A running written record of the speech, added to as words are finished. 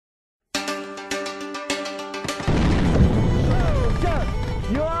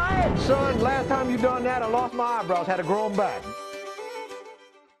son, last time you done that, I lost my eyebrows, had to grow them back.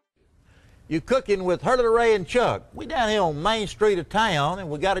 You cooking with Hurley Ray and Chuck. We down here on Main Street of town, and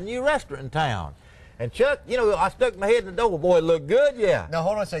we got a new restaurant in town. And Chuck, you know, I stuck my head in the door. Boy, it looked good, yeah. Now,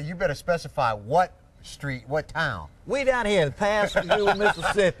 hold on a second. You better specify what street, what town. We down here in Pascagoula,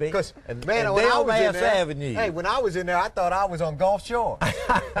 Mississippi. Because, and man, and when I was in Delmas there, Avenue. hey, when I was in there, I thought I was on Gulf Shore.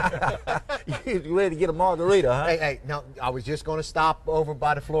 You ready to get a margarita, huh? Hey, no, I was just going to stop over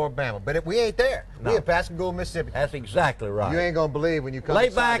by the Floribama, but we ain't there. No. We in Pascagoula, Mississippi. That's exactly right. You ain't going to believe when you come Lay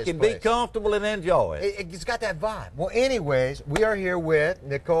inside back this and place. be comfortable and enjoy it. It's got that vibe. Well, anyways, we are here with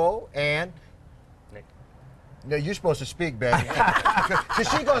Nicole and... No, you're supposed to speak, baby. Because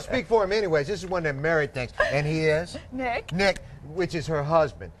she's going to speak for him anyways. This is one of them married things. And he is? Nick. Nick, which is her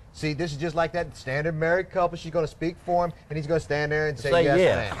husband. See, this is just like that standard married couple. She's going to speak for him, and he's going to stand there and say yes,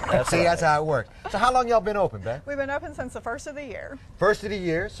 yes. ma'am. See, that's how it works. So how long y'all been open, Beth? We've been open since the first of the year. First of the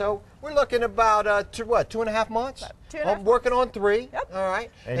year. So we're looking about, 2.5 months? About 2.5 I'm working on 3. Yep. All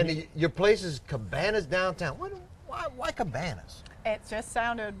right. And your place is Cabanas downtown. Why Cabanas? It just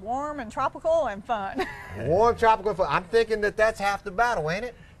sounded warm and tropical and fun. Warm, tropical food. I'm thinking that's half the battle, ain't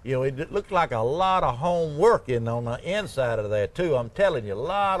it? You know, it looked like a lot of home working on the inside of there, too. I'm telling you, a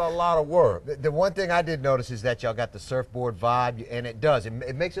lot of work. The one thing I did notice is that y'all got the surfboard vibe, and it does.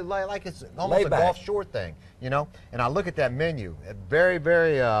 It makes it like it's almost a Gulf Shore thing, you know? And I look at that menu, a very,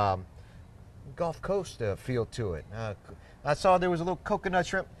 very Gulf Coast feel to it. I saw there was a little coconut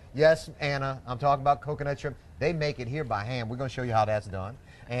shrimp. Yes, Anna, I'm talking about coconut shrimp. They make it here by hand. We're going to show you how that's done.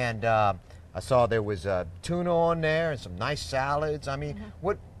 And I saw there was tuna on there and some nice salads. I mean,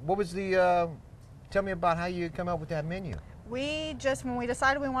 what was the, tell me about how you come up with that menu. When we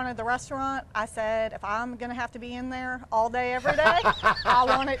decided we wanted the restaurant, I said, if I'm going to have to be in there all day, every day, I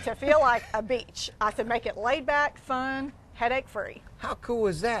want it to feel like a beach. I said, make it laid back, fun, headache free. How cool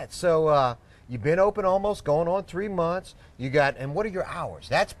is that? So, you've been open almost going on 3 months. And what are your hours?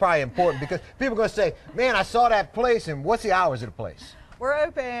 That's probably important because people are going to say, man, I saw that place, and what's the hours of the place? We're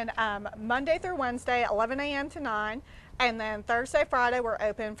open Monday through Wednesday, 11 a.m. to 9, and then Thursday, Friday, we're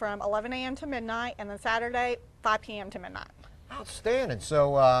open from 11 a.m. to midnight, and then Saturday, 5 p.m. to midnight. Outstanding.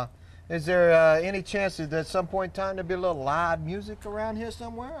 So, is there any chance that at some point in time there'll be a little live music around here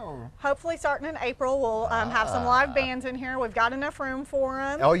somewhere? Or? Hopefully, starting in April, we'll have some live bands in here. We've got enough room for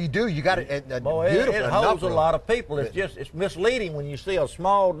them. Oh, you do? You got it. Boy, beautiful. it holds a lot of people. It's misleading when you see a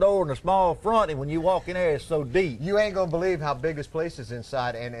small door and a small front, and when you walk in there, it's so deep. You ain't gonna believe how big this place is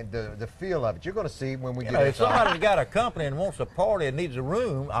inside, and the feel of it. You're gonna see when we get If inside. somebody's got a company and wants a party and needs a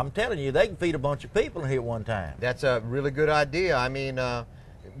room, I'm telling you, they can feed a bunch of people in here at one time. That's a really good idea. I mean,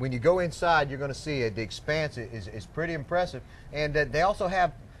 when you go inside, you're going to see it. The expanse is pretty impressive. And they also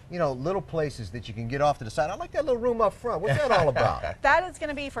have, you know, little places that you can get off to the side. I like that little room up front. What's that all about? That is going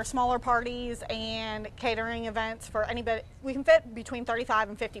to be for smaller parties and catering events for anybody. We can fit between 35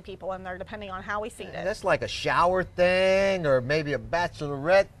 and 50 people in there, depending on how we seat it. That's like a shower thing, or maybe a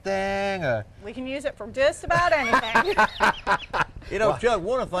bachelorette thing. Or... We can use it for just about anything. You know, Chuck,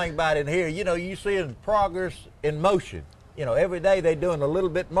 one of the things about it here, you know, you see progress in motion. You know, every day they're doing a little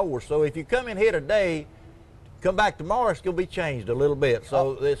bit more. So if you come in here today, come back tomorrow, it's going to be changed a little bit.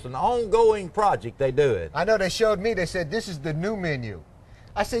 So it's an ongoing project they do it. I know they showed me, they said, this is the new menu.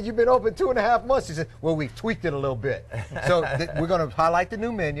 I said, you've been open 2.5 months. He said, well, we've tweaked it a little bit. So we're going to highlight the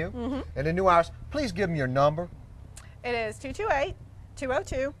new menu and the new hours. Please give them your number. It is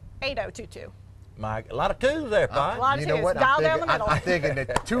 228-202-8022. Mike, a lot of twos there, Pi. A lot of You know twos. what? Dial down the middle. I'm thinking the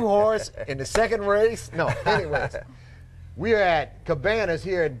 2-horse in the second race. No, anyways. We are at Cabanas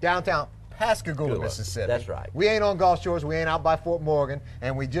here in downtown Pascagoula, Mississippi. That's right. We ain't on Gulf Shores. We ain't out by Fort Morgan,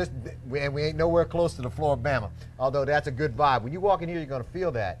 and we ain't nowhere close to the Floribama. Although that's a good vibe. When you walk in here, you're going to feel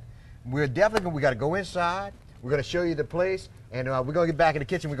that. We got to go inside. We're going to show you the place, and we're going to get back in the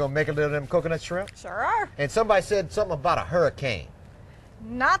kitchen. We're going to make a little of them coconut shrimp. Sure are. And somebody said something about a hurricane.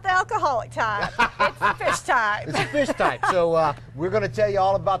 Not the alcoholic type. It's the fish type. It's a fish type. So we're going to tell you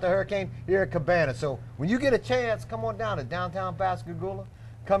all about the hurricane here at Cabana. So when you get a chance, come on down to downtown Pascagoula.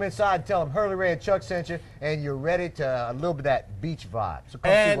 Come inside and tell them Hurley Ray and Chuck sent you, and you're ready to a little bit of that beach vibe. So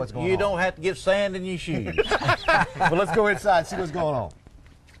come see what's going on. And you don't have to get sand in your shoes. Well, let's go inside and see what's going on.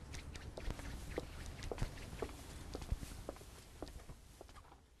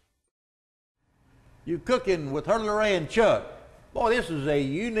 You're cooking with Hurley Ray and Chuck. Boy, this is a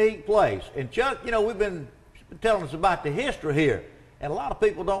unique place. And Chuck, you know, we've been telling us about the history here. And a lot of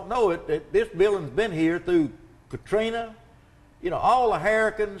people don't know it, that this building's been here through Katrina, you know, all the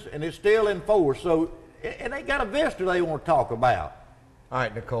hurricanes, and it's still in force. So, and they got a visitor they want to talk about. All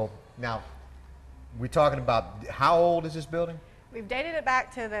right, Nicole. Now, we're talking about how old is this building? We've dated it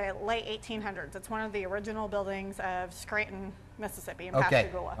back to the late 1800s. It's one of the original buildings of Scranton, Mississippi in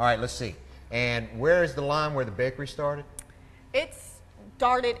Pascagoula. All right, let's see. And where is the line where the bakery started? It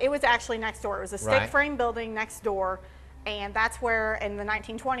was actually next door. It was a stick frame building next door, and that's where in the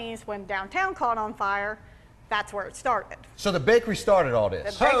 1920s when downtown caught on fire, that's where it started. So the bakery started all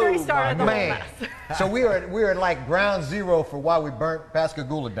this? The bakery started the whole mess. So we were at like ground zero for why we burnt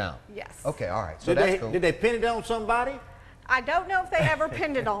Pascagoula down? Yes. Okay, all right. So that's cool. Did they pin it on somebody? I don't know if they ever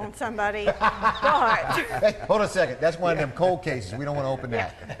pinned it on somebody, but... Hey, hold on a second. That's one of them cold cases. We don't want to open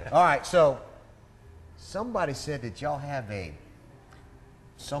that. All right, so somebody said that y'all have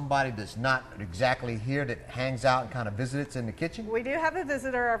somebody that's not exactly here that hangs out and kind of visits in the kitchen? We do have a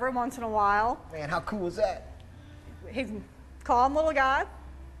visitor every once in a while. Man, how cool is that? He's a calm little guy.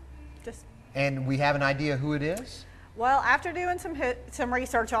 And we have an idea who it is? Well, after doing some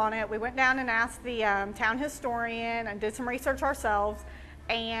research on it, we went down and asked the town historian and did some research ourselves.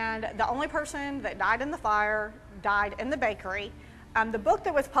 And the only person that died in the fire died in the bakery. The book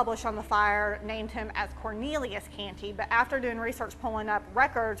that was published on the fire named him as Cornelius Canty, but after doing research pulling up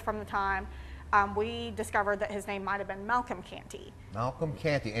records from the time, we discovered that his name might have been Malcolm Canty. Malcolm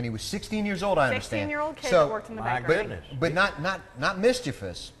Canty, and he was 16 years old, I understand. 16-year-old kid that worked in the bakery. But not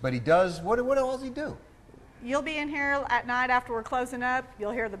mischievous, but he does, what else does he do? You'll be in here at night after we're closing up.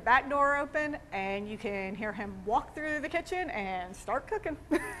 You'll hear the back door open, and you can hear him walk through the kitchen and start cooking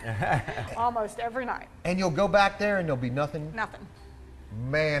almost every night. And you'll go back there, and there'll be nothing? Nothing.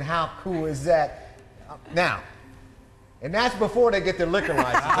 Man, how cool is that? Now, and that's before they get their liquor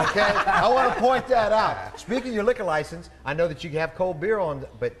license, okay? I want to point that out. Speaking of your liquor license, I know that you can have cold beer on,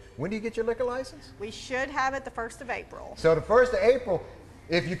 but when do you get your liquor license? We should have it the 1st of April. So the 1st of April,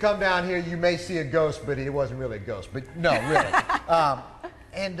 if you come down here, you may see a ghost, but it wasn't really a ghost. But no, really.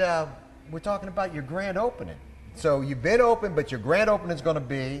 We're talking about your grand opening. So you've been open, but your grand opening is going to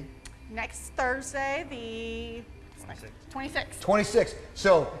be? Next Thursday, the 26th. 26th.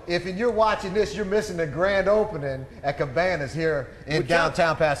 So if you're watching this, you're missing the grand opening at Cabanas here in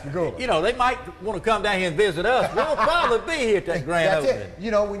downtown Pascagoula. You know, they might want to come down here and visit us. We'll probably be here at that grand opening. That's it.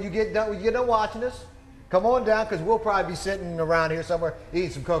 You know, when you get done watching us, come on down, because we'll probably be sitting around here somewhere eating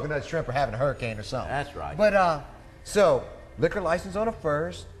some coconut shrimp or having a hurricane or something. That's right. But so liquor license on the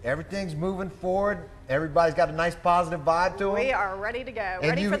 1st. Everything's moving forward. Everybody's got a nice positive vibe to them. We are ready to go,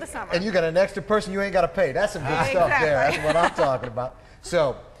 ready for the summer. And you got an extra person you ain't got to pay. That's some good stuff there. That's what I'm talking about.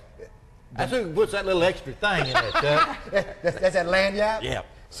 So that's who puts that little extra thing in there, Chuck. that's that lanyard? Yeah.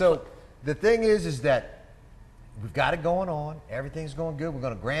 So the thing is that we've got it going on. Everything's going good. We're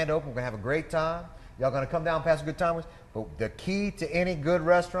going to grand open. We're going to have a great time. Y'all going to come down and pass a good time with us. But the key to any good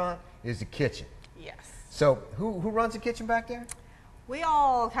restaurant is the kitchen. Yes. So who runs the kitchen back there? We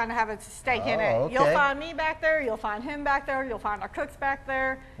all kind of have a stake in it. Okay. You'll find me back there. You'll find him back there. You'll find our cooks back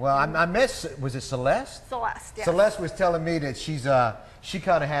there. Well, I met, was it Celeste? Celeste, yes. Celeste was telling me that she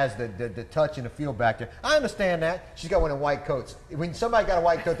kind of has the touch and the feel back there. I understand that. She's got one of the white coats. When somebody got a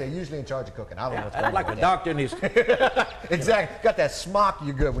white coat, they're usually in charge of cooking. I don't know what's going on. Like a doctor in his... Exactly. Got that smock,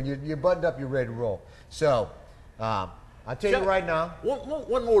 you're good. When you're buttoned up, you're ready to roll. So, I'll tell you right now.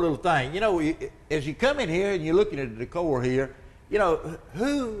 One more little thing. You know, as you come in here and you're looking at the decor here, you know,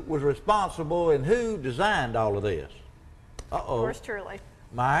 who was responsible and who designed all of this? Uh-oh. Yours truly.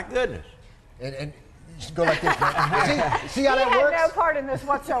 My goodness. And you should go like this, man. See how that works? He had no part in this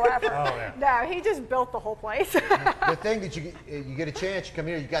whatsoever. Oh, yeah. No, he just built the whole place. The thing that you get a chance, you come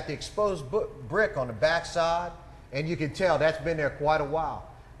here, you got the exposed brick on the back side, and you can tell that's been there quite a while.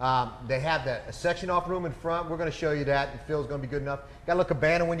 They have a section-off room in front. We're going to show you that. The feel's going to be good enough. Got a little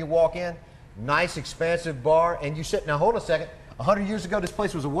cabana when you walk in. Nice, expansive bar. And you sit, now hold on a second. 100 years ago, this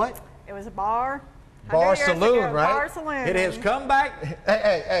place was a what? It was a bar. Bar saloon, right? Bar saloon. It has come back.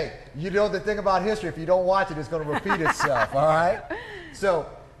 Hey, you know the thing about history, if you don't watch it, it's going to repeat itself, all right? So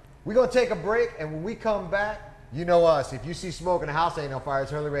we're going to take a break, and when we come back, you know us. If you see smoke and the house ain't on fire,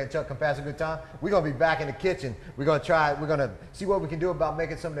 it's Hurley Ray and Chuck come pass a good time. We're going to be back in the kitchen. We're going to see what we can do about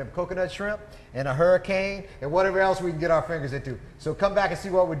making some of them coconut shrimp and a hurricane and whatever else we can get our fingers into. So come back and see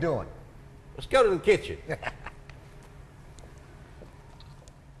what we're doing. Let's go to the kitchen.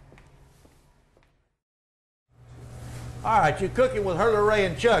 All right, you're cooking with Hurley Ray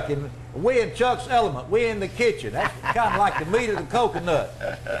and Chuck, and we in Chuck's element. We in the kitchen. That's kind of like the meat of the coconut.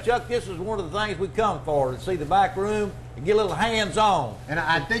 Chuck, this is one of the things we come for, to see the back room and get a little hands-on. And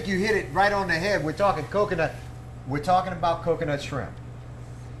I think you hit it right on the head. We're talking coconut. We're talking about coconut shrimp.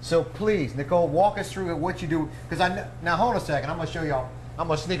 So please, Nicole, walk us through what you do. Because now hold on a second. I'm going to show y'all. I'm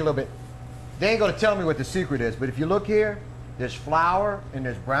going to sneak a little bit. They ain't going to tell me what the secret is, but if you look here, there's flour, and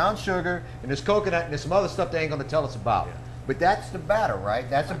there's brown sugar, and there's coconut, and there's some other stuff they ain't going to tell us about. Yeah. But that's the batter, right?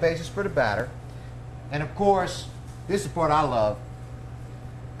 That's the basis for the batter. And of course, this is the part I love.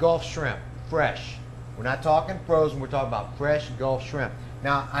 Gulf shrimp, fresh. We're not talking frozen, we're talking about fresh Gulf shrimp.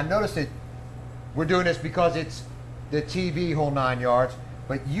 Now, I noticed that we're doing this because it's the TV whole 9 yards,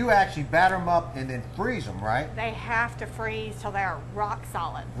 but you actually batter them up and then freeze them, right? They have to freeze till they're rock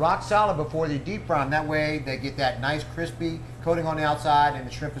solid. Rock solid before they deep fry them. That way they get that nice crispy coating on the outside and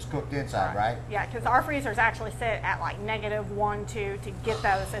the shrimp is cooked inside, right? Yeah, because our freezers actually sit at like -1, 2 to get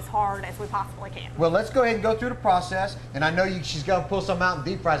those as hard as we possibly can. Well, let's go ahead and go through the process. And I know she's going to pull some out and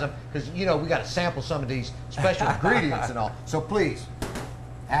deep fry them because, you know, we got to sample some of these special ingredients and all. So please,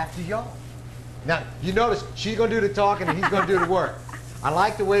 after y'all. Now, you notice she's going to do the talking and he's going to do the work. I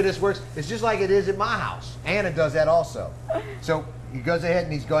like the way this works. It's just like it is at my house. Anna does that also. So he goes ahead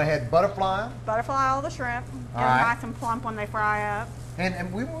and he's going ahead and butterfly them. Butterfly all the shrimp. Get them right. nice and plump when they fry up.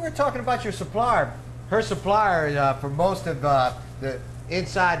 And we were talking about your supplier. Her supplier for most of the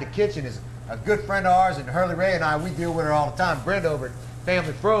inside the kitchen is a good friend of ours, and Hurley Ray and I, we deal with her all the time. Brenda over at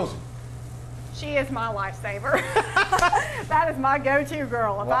Family Frozen. She is my lifesaver. That is my go-to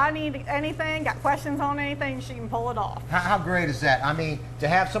girl. If I need anything, got questions on anything, she can pull it off. How great is that? I mean, to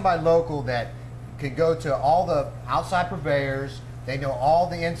have somebody local that can go to all the outside purveyors, they know all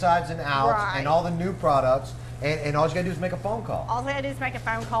the insides and outs and all the new products, and all you gotta do is make a phone call. All they gotta do is make a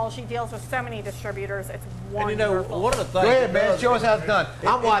phone call. She deals with so many distributors. It's wonderful. And you know, one of the things... Go ahead, man. Show us how it's done.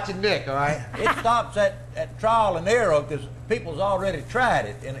 I'm watching Nick, all right? It stops at trial and error because people's already tried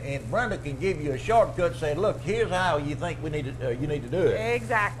it, and Brenda can give you a shortcut saying, look, here's how you think you need to do it.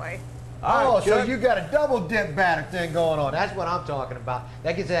 Exactly. Oh, right, so Chuck. you got a double dip batter thing going on. That's what I'm talking about.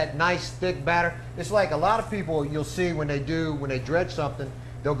 That gets that nice thick batter. It's like a lot of people you'll see when they dredge something,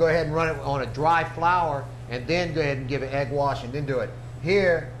 they'll go ahead and run it on a dry flour and then go ahead and give it egg wash and then do it.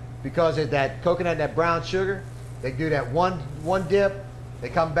 Here, because of that coconut, that brown sugar, they do that one dip, they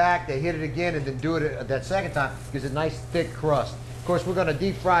come back, they hit it again, and then do it that second time. Gives it a nice thick crust. Of course, we're going to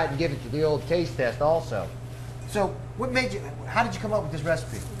deep fry it and give it to the old taste test also. So, how did you come up with this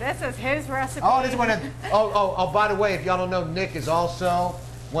recipe? This is his recipe. Oh, this one. By the way, if y'all don't know, Nick is also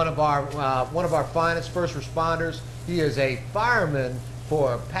one of our finest first responders. He is a fireman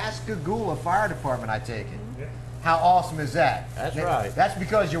for Pascagoula Fire Department, I take it. Yeah. How awesome is that? That's right. That's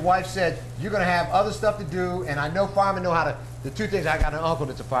because your wife said you're going to have other stuff to do, and I know firemen know how to. The two things, I got an uncle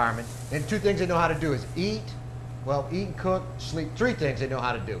that's a fireman, and two things they know how to do is eat and cook, sleep. Three things they know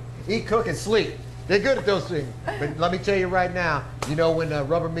how to do: eat, cook, and sleep. They're good at those things. But let me tell you right now, you know, when the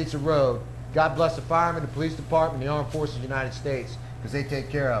rubber meets the road, God bless the firemen, the police department, the armed forces of the United States, because they take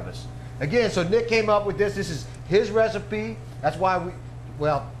care of us. Again, so Nick came up with this. This is his recipe. That's why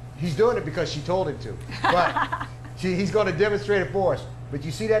he's doing it because she told him to. But he's going to demonstrate it for us. But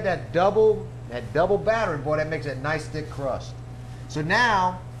you see that double battering, boy, that makes that nice thick crust. So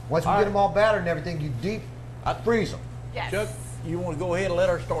now, once we get them all battered and everything, you deep freeze them. Yes. Chuck, you want to go ahead and let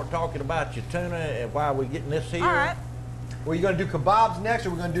her start talking about your tuna and why we're getting this here? All right. Well, you going to do kebabs next,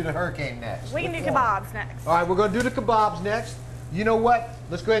 or we're going to do the hurricane next? We can do kebabs next. All right, we're going to do the kebabs next. You know what?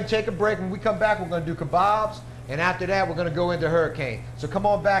 Let's go ahead and take a break. When we come back, we're going to do kebabs, and after that, we're going to go into hurricane. So come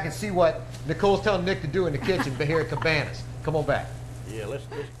on back and see what Nicole's telling Nick to do in the kitchen here at Cabanas. Come on back. Yeah, let's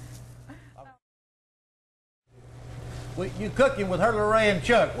you cooking with Hurley Ray and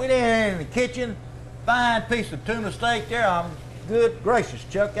Chuck. We there in the kitchen. Fine piece of tuna steak there. Good gracious,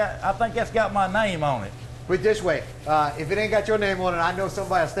 Chuck. I think that's got my name on it. Put it this way, if it ain't got your name on it, I know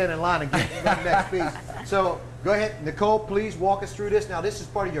somebody will stand in line and get the next piece. So go ahead, Nicole, please walk us through this. Now, this is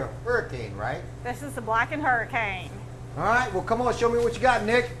part of your hurricane, right? This is the blackened hurricane. All right, well, come on, show me what you got,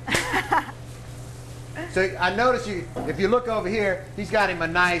 Nick. So I notice if you look over here, he's got him a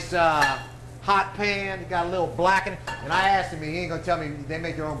nice hot pan. He got a little blackening. And I asked him, he ain't going to tell me they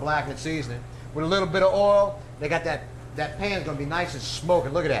make their own blackening seasoning. With a little bit of oil, they got that pan's going to be nice and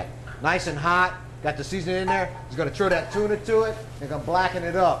smoking. Look at that. Nice and hot. Got the seasoning in there. He's going to throw that tuna to it. They're going to blacken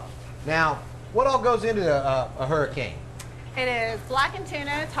it up. Now, what all goes into a hurricane? It is blackened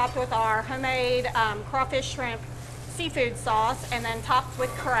tuna topped with our homemade crawfish shrimp seafood sauce, and then topped with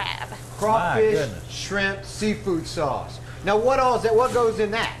crab. Crawfish, shrimp, seafood sauce. Now, what all is that? What goes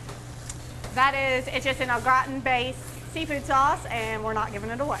in that? It's just an au gratin-based seafood sauce, and we're not giving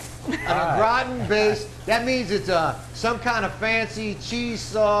it away. An au gratin base. That means it's some kind of fancy cheese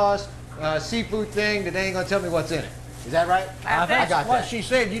sauce, seafood thing that they ain't gonna tell me what's in it. Is that right? I think got what that. she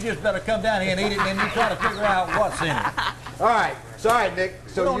said. You just better come down here and eat it, and then you try to figure out what's in it. All right. Sorry, Nick.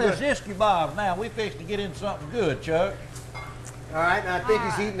 So on this kebab now, we fixed to get in something good, Chuck. All right, and I think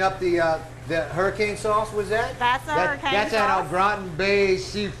he's heating up the hurricane sauce. Was that? That's the hurricane That's that sauce. Al Groton Bay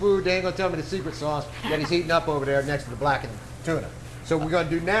seafood. They ain't gonna tell me the secret sauce that he's heating up over there next to the blackened tuna. So we're gonna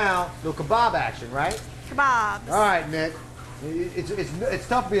do now little kebab action, right? Kebabs. All right, Nick. It's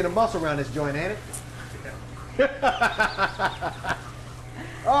tough being a muscle around this joint, ain't it?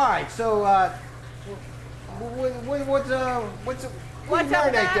 All right, so what's What's you up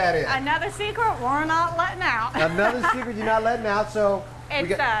marinate that in? Another secret we're not letting out. Another secret you're not letting out. So It's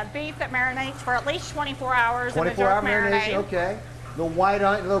beef that marinates for at least 24 hours. 24-hour marination. Okay. Little white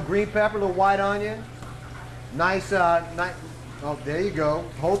onion, little green pepper, little white onion. Nice, nice. Oh, there you go.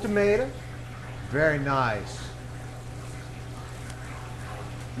 Whole tomato. Very nice.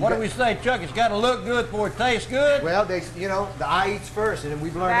 What do we say, Chuck? It's got to look good before it tastes good. Well, the eye eats first, and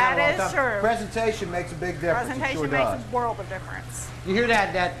we've learned that a long time. That is true. Presentation makes a big difference. Presentation It sure makes does. a world of difference. You hear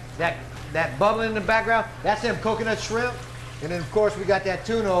that bubbling in the background? That's them coconut shrimp. And then, of course, we got that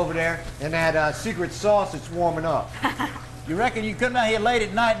tuna over there and that secret sauce that's warming up. You reckon you come down here late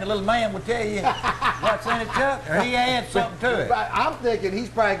at night and the little man will tell you what's in it, Chuck? Or he adds something to it? I'm thinking he's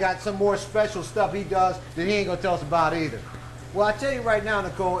probably got some more special stuff he does that he ain't going to tell us about either. Well, I tell you right now,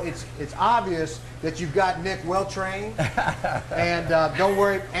 Nicole, it's obvious that you've got Nick well trained. And don't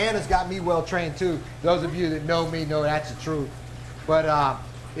worry, Anna's got me well trained too. Those of you that know me know that's the truth. But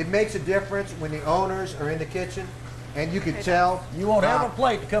it makes a difference when the owners are in the kitchen. And you can tell. You want every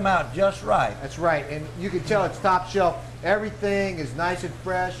plate to come out just right. That's right. And you can tell it's top shelf. Everything is nice and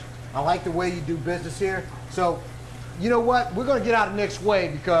fresh. I like the way you do business here. So, you know what? We're going to get out of Nick's way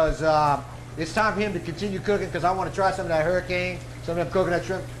because it's time for him to continue cooking because I want to try some of that hurricane, some of that coconut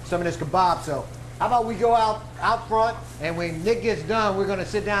shrimp, some of this kebab. So, how about we go out front, and when Nick gets done, we're going to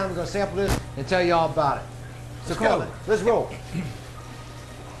sit down and we're going to sample this and tell you all about it. So, come on. Let's roll.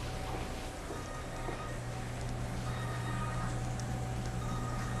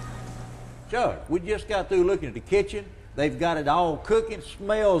 Chuck, we just got through looking at the kitchen. They've got it all cooking.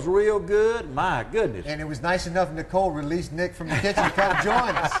 Smells real good. My goodness. And it was nice enough Nicole released Nick from the kitchen to come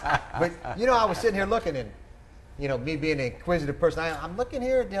join us. But, I was sitting here looking and, me being an inquisitive person, I'm looking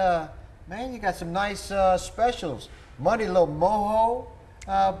here at, man, you got some nice specials. Monday, little mojo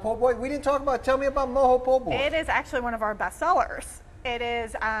po' boy. We didn't talk about, tell me about mojo po' boy. It is actually one of our best sellers. It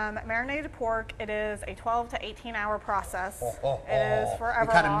is marinated pork. It is a 12 to 18 hour process. It is forever It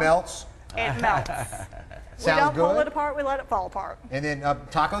kind of long. melts. It melts. We Sounds don't pull good. it apart, we let it fall apart. And then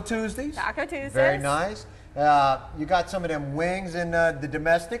Taco Tuesdays. Taco Tuesdays. Very nice. You got some of them wings and the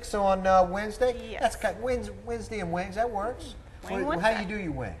domestics on Wednesday. Yes. That's kind Wednesday and wings. That works. Wing How do Wednesday. you do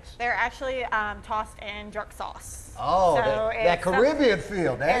your wings? They're actually tossed in jerk sauce. Oh, So that it's Caribbean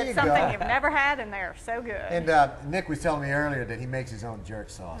feel. There you It's go. something you've never had, and they're so good. And Nick was telling me earlier that he makes his own jerk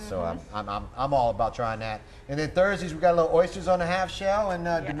sauce, so I'm all about trying that. And then Thursdays we got little oysters on the half shell and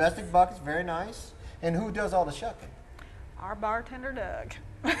domestic buckets, very nice. And who does all the shucking? Our bartender, Doug.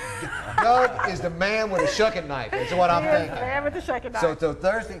 Doug is the man with a shucking knife. That's what I'm He is thinking. the man with the shucking knife. So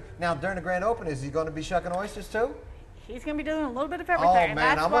Thursday, now during the grand opening, is he going to be shucking oysters too? He's going to be doing a little bit of Oh everything.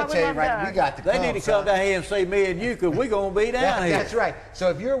 man, That's I'm why going to tell you love right, Doug. we got to They come. need to son. come down here and see me and you because we're going to be down here. That's right. So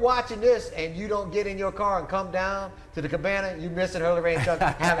if you're watching this and you don't get in your car and come down to the Cabana, you're missing Hurley Ray and Chuck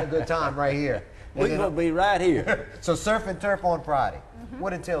having a good time right here. We're And going to be right here. So surf and turf on Friday.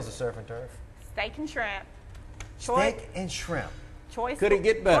 What entails the surf and turf? Steak and shrimp. Steak and shrimp. Choice. Could it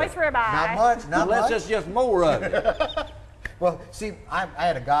get better? Choice ribeye. Not much. Not Unless much. it's just more of it. Well, see, I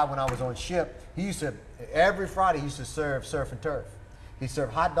had a guy when I was on ship. He used to every Friday he used to serve surf and turf. He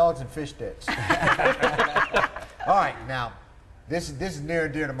served hot dogs and fish sticks. All right, now this is near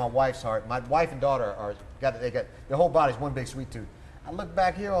and dear to my wife's heart. My wife and daughter got their whole body's one big sweet tooth. I look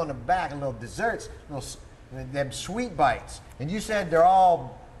back here on the back, little desserts, them sweet bites, and you said they're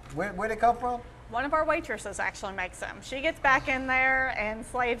all where they come from? One of our waitresses actually makes them. She gets back in there and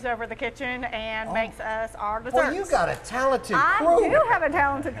slaves over the kitchen and makes us our desserts. Well, you got a talented I crew. do have a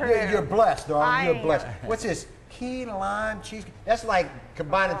talented crew. You're blessed, darling. You're I blessed. am. What's this? Key lime cheese. That's like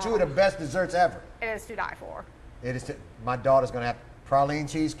combining two of the best desserts ever. It is to die for. It is. My daughter's gonna have praline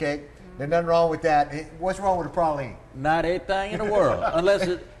cheesecake. There's nothing wrong with that. What's wrong with a praline? Not anything in the world. Unless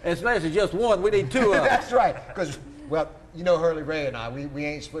it's just one. We need two of them. That's right. Because, well, Hurley Ray and I, we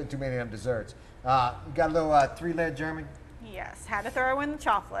ain't splitting too many of them desserts. You got a little 3-layer German? Yes, had to throw in the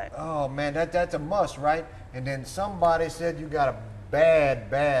chocolate. Oh, man, that's a must, right? And then somebody said you got a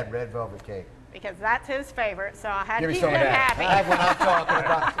bad red velvet cake. Because that's his favorite, so I had Give to me keep some him of that. happy. That's what I'm talking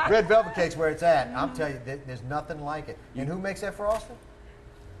about. Red velvet cake's where it's at. I'm telling you, there's nothing like it. And who makes that frosting?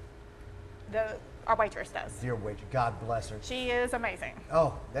 Our waitress does. Dear waitress, God bless her. She is amazing.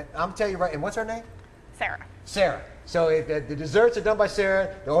 Oh, I'm telling you right. And what's her name? Sarah. Sarah. So the desserts are done by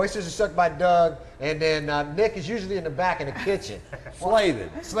Sarah, the oysters are sucked by Doug, and then Nick is usually in the back in the kitchen. Slaving.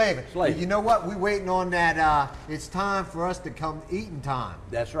 Slaving. You know what? We're waiting on that. It's time for us to come eating time.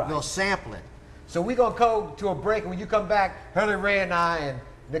 That's right. A little sampling. So we're going to go to a break, and when you come back, Hurley Ray and I and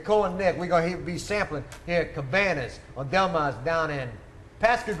Nicole and Nick, we're going to be sampling here at Cabanas on Delmas down in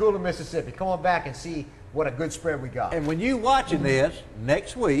Pascagoula, Mississippi. Come on back and see what a good spread we got. And when you watching this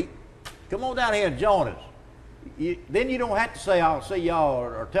next week, come on down here and join us. Then you don't have to say, I'll see y'all,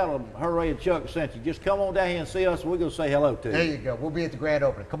 or tell them Hurley and Chuck sent you. Just come on down here and see us, and we're going to say hello to you. There you go. We'll be at the grand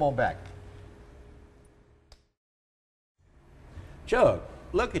opening. Come on back. Chuck,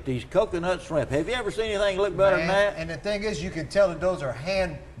 look at these coconut shrimp. Have you ever seen anything look better than that? And the thing is, you can tell that those are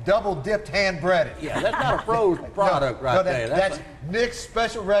double-dipped, hand-breaded. Yeah, that's not a frozen product there. That's Nick's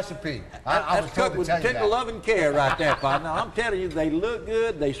special recipe. I was That's told cooked to with tell you tender that. love and care right there, partner. I'm telling you, they look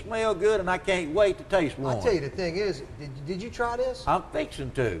good, they smell good, and I can't wait to taste one. I'll tell you, the thing is, did you try this? I'm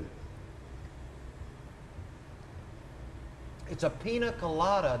fixing to. It's a pina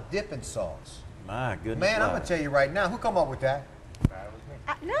colada dipping sauce. My goodness. Man, I'm going to tell you right now, who come up with that?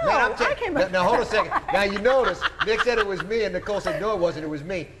 No, Man, I came up. Now, hold a second. Now, you notice, Nick said it was me, and Nicole said, no, it wasn't. It was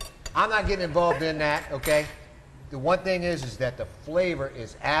me. I'm not getting involved in that, okay? The one thing is that the flavor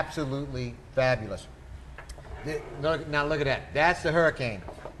is absolutely fabulous. Now, look at that. That's the Hurricane.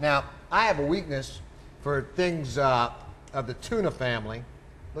 Now, I have a weakness for things of the tuna family.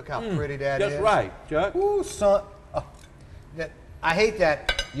 Look how pretty that is. That's right, Chuck. Ooh, son. Oh, I hate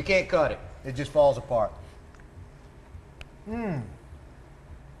that. You can't cut it. It just falls apart.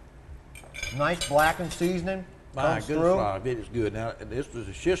 Nice blackened seasoning. My goodness, it is good. Now, this is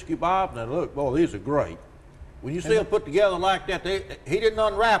a shish kebab. Now, look, boy, these are great. When you see them put together like that, he didn't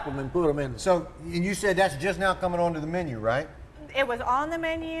unwrap them and put them in. So, and you said that's just now coming onto the menu, right? It was on the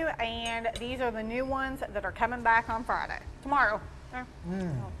menu, and these are the new ones that are coming back on Friday. Tomorrow.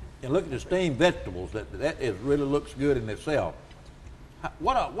 And look at the steamed vegetables. That really looks good in itself.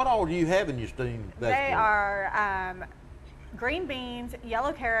 What all do you have in your steamed vegetables? They are green beans,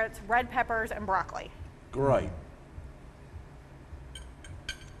 yellow carrots, red peppers, and broccoli. Great.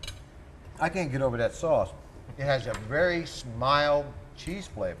 I can't get over that sauce. It has a very mild cheese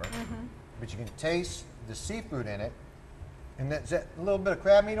flavor, but you can taste the seafood in it. And that's a little bit of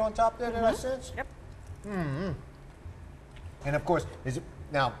crab meat on top there that I sense? Yep. And of course, is it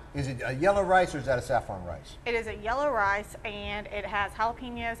a yellow rice or is that a saffron rice? It is a yellow rice, and it has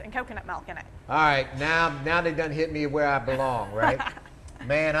jalapenos and coconut milk in it. All right, now they done hit me where I belong, right?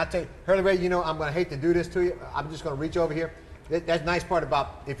 Man, I tell you, Hurley Ray, you know, I'm going to hate to do this to you. I'm just going to reach over here. That's the nice part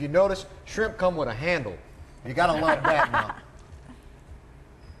about, if you notice, shrimp come with a handle. You got to love that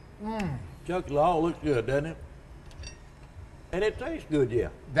now. Chuck, it all looks good, doesn't it? And it tastes good, yeah.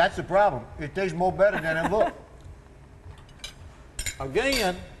 That's the problem. It tastes more better than it looks.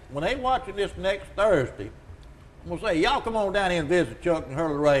 Again, when they watching this next Thursday, I'm going to say, y'all come on down here and visit Chuck and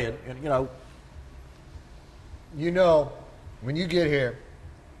Hurley Ray, and You know, when you get here,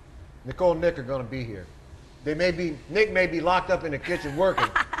 Nicole and Nick are going to be here. Nick may be locked up in the kitchen working,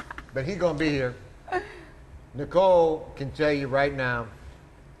 but he's going to be here. Nicole can tell you right now,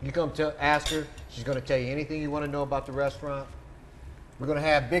 you come ask her, she's going to tell you anything you want to know about the restaurant. We're going to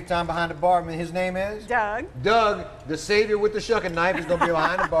have big time behind the bar. His name is? Doug. Doug, the savior with the shucking knife, is going to be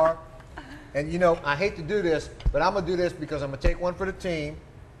behind the bar. And you know, I hate to do this, but I'm going to do this because I'm going to take one for the team.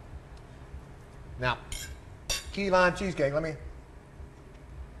 Now, key lime cheesecake, let me.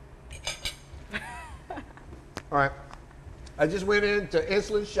 All right. I just went into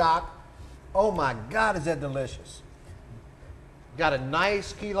instant shock. Oh my God, is that delicious. Got a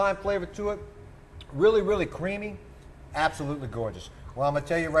nice key lime flavor to it. Really, really creamy. Absolutely gorgeous. Well, I'm going to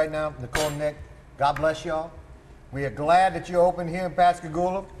tell you right now, Nicole and Nick, God bless y'all. We are glad that you're open here in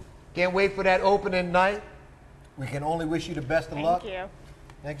Pascagoula. Can't wait for that opening night. We can only wish you the best of luck. Thank you.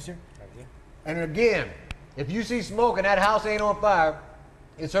 Thank you, sir. Thank you. And again, if you see smoke and that house ain't on fire,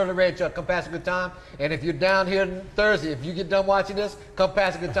 it's Hurley Ray and Chuck. Come pass a good time. And if you're down here Thursday, if you get done watching this, come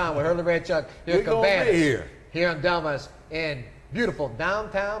pass a good time with Hurley Ray and Chuck here at Cabanas. Here in Delmas in beautiful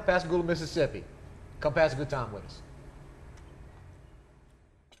downtown Pascagoula, Mississippi. Come pass a good time with us.